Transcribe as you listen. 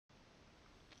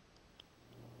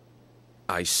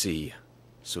I see.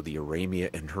 So the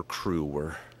Aramia and her crew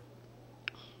were...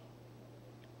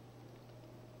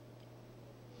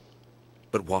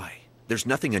 But why? There's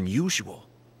nothing unusual.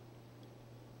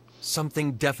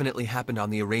 Something definitely happened on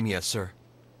the Aramia, sir.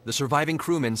 The surviving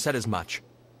crewmen said as much.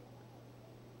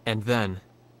 And then,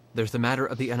 there's the matter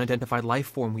of the unidentified life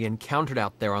form we encountered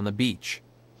out there on the beach.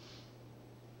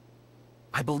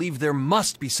 I believe there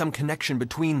must be some connection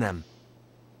between them.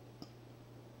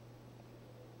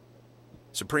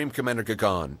 Supreme Commander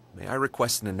Gagan, may I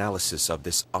request an analysis of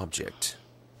this object?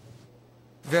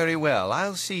 Very well,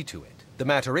 I'll see to it. The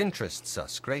matter interests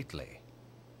us greatly.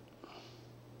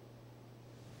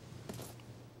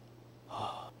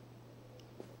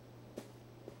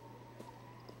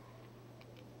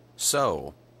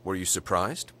 So, were you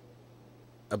surprised?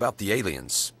 About the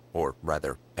aliens, or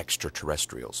rather,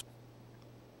 extraterrestrials.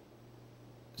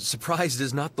 Surprised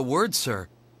is not the word, sir.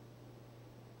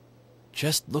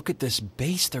 Just look at this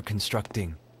base they're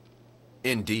constructing.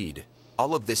 Indeed.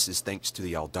 All of this is thanks to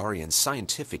the Aldarians'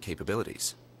 scientific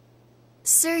capabilities.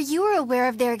 Sir, you were aware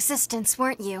of their existence,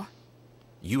 weren't you?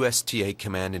 USTA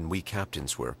Command and we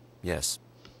captains were, yes.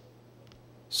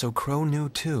 So Crow knew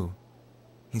too.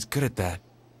 He's good at that.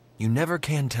 You never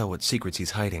can tell what secrets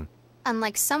he's hiding.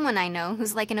 Unlike someone I know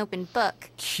who's like an open book.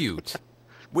 Cute.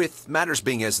 With matters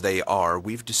being as they are,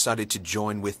 we've decided to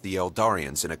join with the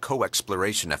Eldarians in a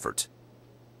co-exploration effort.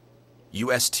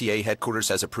 USTA headquarters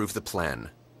has approved the plan.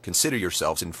 Consider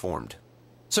yourselves informed.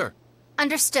 Sir.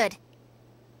 Understood.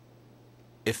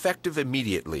 Effective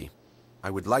immediately,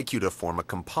 I would like you to form a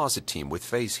composite team with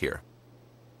Faze here.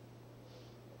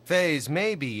 Faze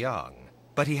may be young,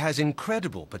 but he has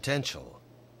incredible potential.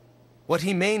 What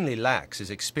he mainly lacks is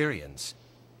experience,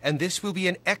 and this will be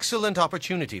an excellent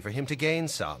opportunity for him to gain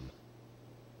some.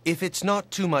 If it's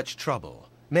not too much trouble,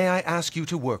 may I ask you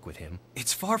to work with him?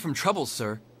 It's far from trouble,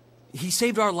 sir. He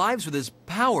saved our lives with his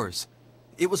powers.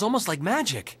 It was almost like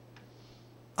magic.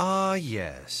 Ah,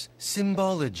 yes.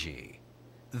 Symbology.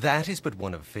 That is but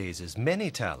one of Faze's many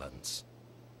talents.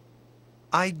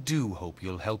 I do hope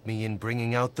you'll help me in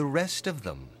bringing out the rest of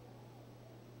them.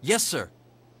 Yes, sir.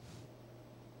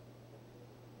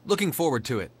 Looking forward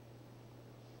to it.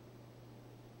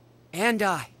 And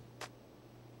I.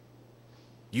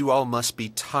 You all must be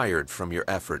tired from your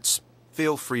efforts.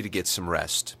 Feel free to get some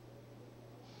rest.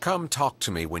 Come talk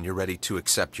to me when you're ready to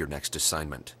accept your next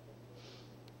assignment.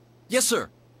 Yes, sir.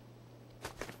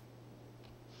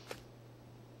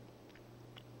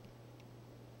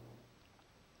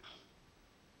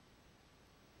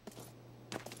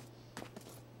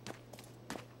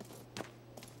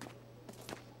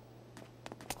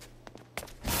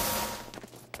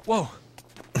 Whoa.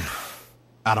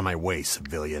 Out of my way,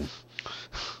 civilian.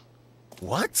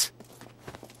 What?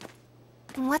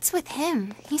 What's with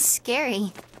him? He's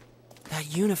scary.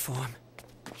 That uniform.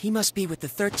 He must be with the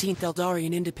 13th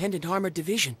Eldarian Independent Armored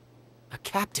Division. A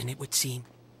captain, it would seem.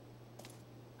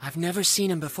 I've never seen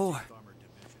him before.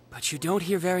 But you don't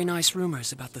hear very nice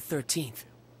rumors about the 13th.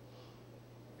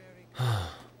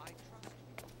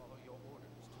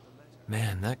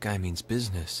 Man, that guy means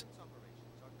business.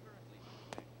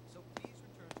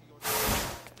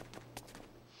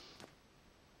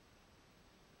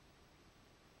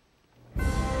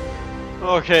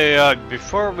 Okay,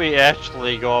 before we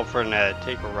actually go over and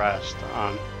take a rest,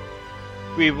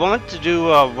 we want to do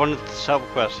one of the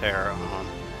sub-quests here.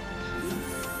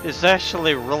 It's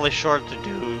actually really short to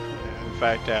do. In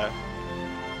fact,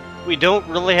 we don't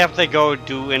really have to go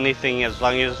do anything as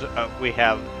long as we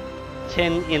have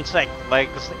 10 insect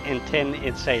legs and 10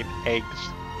 insect eggs.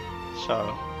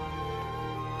 So.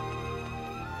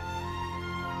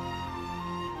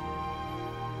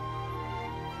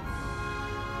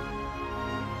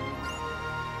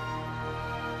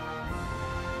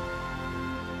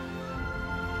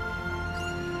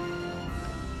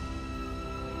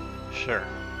 Sure.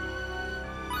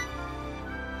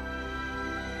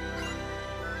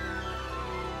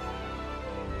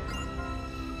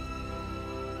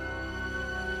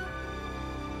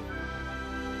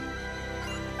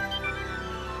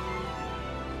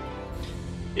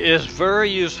 It is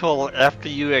very useful after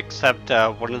you accept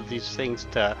one of these things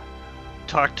to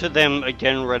talk to them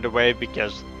again right away,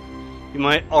 because you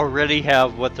might already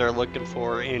have what they're looking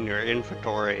for in your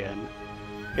inventory, and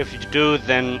if you do,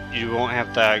 then you won't have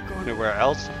to go anywhere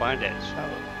else to find it, so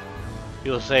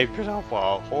you'll save yourself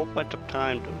a whole bunch of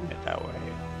time doing it that way.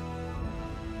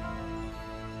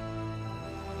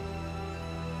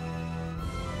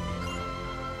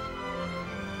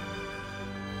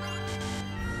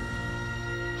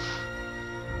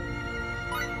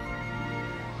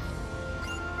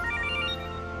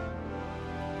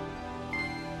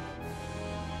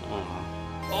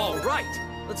 You're right.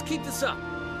 Let's keep this up.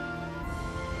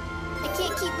 I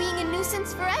can't keep being a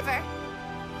nuisance forever.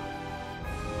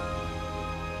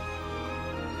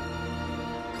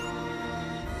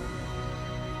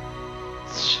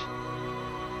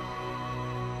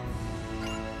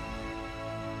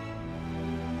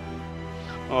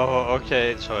 Oh,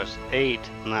 okay, so it's 8,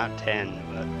 not 10,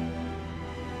 but...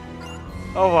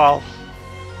 Oh well.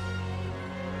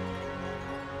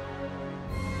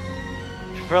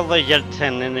 You probably get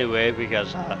 10 anyway,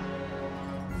 because,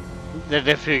 then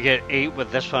if you get 8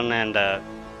 with this one and,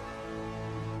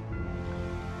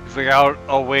 you figure out,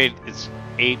 oh wait, it's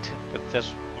 8 with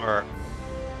this, or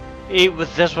 8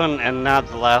 with this one and not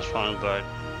the last one, but...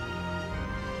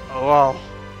 Oh well.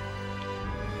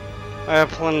 I have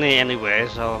plenty anyway,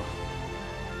 so...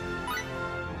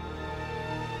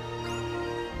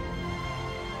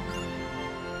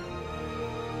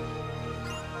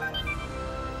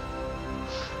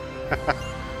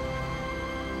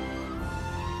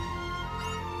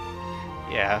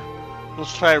 Yeah.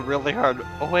 Let's try really hard.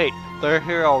 Oh wait, they're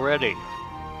here already.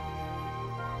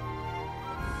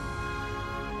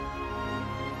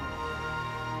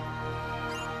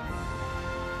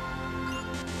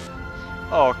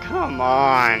 Oh, come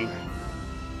on.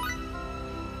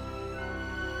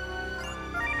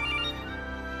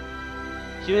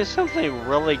 Give me something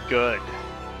really good.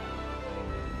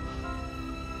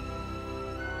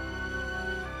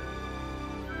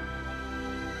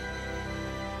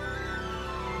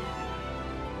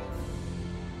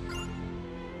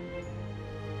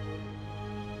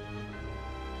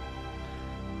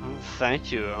 Thank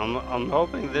you. I'm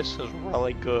hoping this is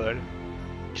really good.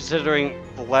 Considering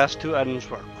the last 2 items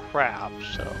were crap,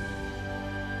 so...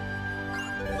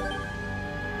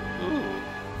 Ooh.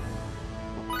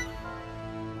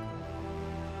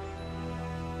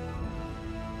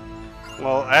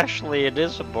 Well, actually it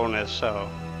is a bonus, so...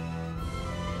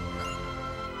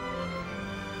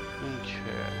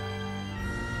 Okay.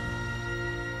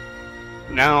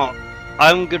 Now,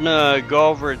 I'm gonna go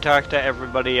over and talk to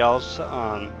everybody else,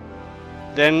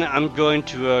 then I'm going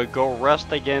to go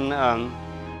rest again,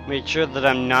 make sure that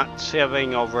I'm not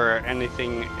saving over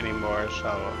anything anymore,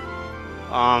 so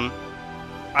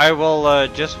I will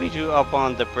just meet you up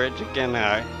on the bridge again,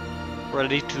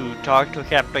 ready to talk to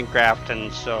Captain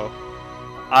Grafton, so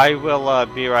I will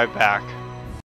be right back.